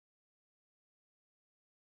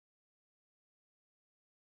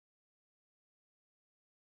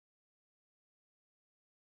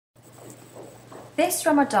This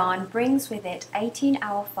Ramadan brings with it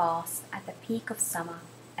 18-hour fast at the peak of summer,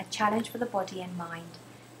 a challenge for the body and mind.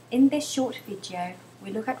 In this short video,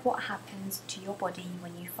 we look at what happens to your body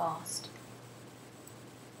when you fast.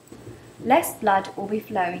 Less blood will be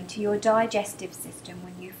flowing to your digestive system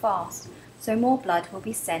when you fast, so more blood will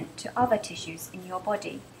be sent to other tissues in your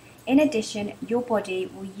body. In addition, your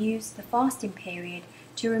body will use the fasting period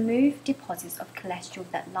to remove deposits of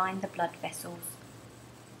cholesterol that line the blood vessels.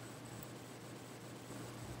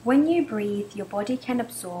 When you breathe, your body can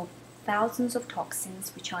absorb thousands of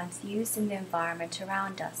toxins which are infused in the environment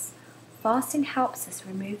around us. Fasting helps us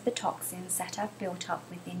remove the toxins that have built up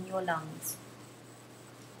within your lungs.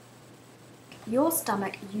 Your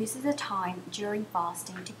stomach uses the time during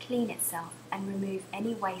fasting to clean itself and remove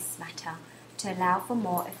any waste matter to allow for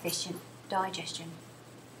more efficient digestion.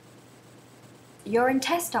 Your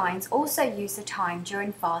intestines also use the time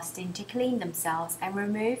during fasting to clean themselves and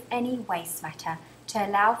remove any waste matter to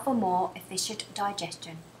allow for more efficient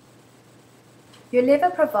digestion. Your liver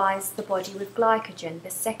provides the body with glycogen, the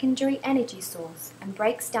secondary energy source, and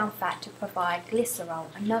breaks down fat to provide glycerol,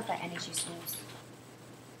 another energy source.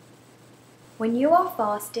 When you are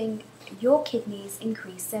fasting, your kidneys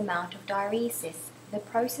increase the amount of diuresis, the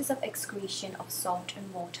process of excretion of salt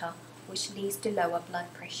and water, which leads to lower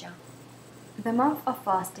blood pressure. The month of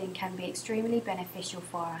fasting can be extremely beneficial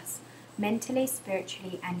for us, mentally,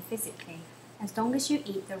 spiritually, and physically. As long as you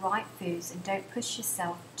eat the right foods and don't push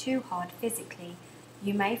yourself too hard physically,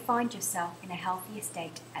 you may find yourself in a healthier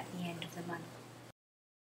state at the end of the month.